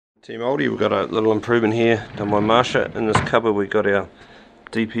Team Ulti, we've got a little improvement here done by Marsha. In this cupboard we've got our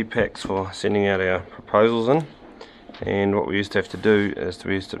DP packs for sending out our proposals in, and what we used to have to do is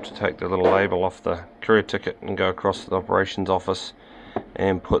we used to take the little label off the courier ticket and go across to the operations office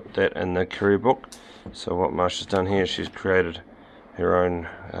and put that in the courier book. So what Marsha's done here, she's created her own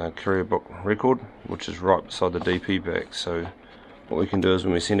courier book record, which is right beside the DP pack. So what we can do is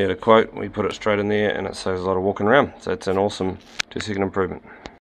when we send out a quote, we put it straight in there and it saves a lot of walking around. So it's an awesome 2-second improvement.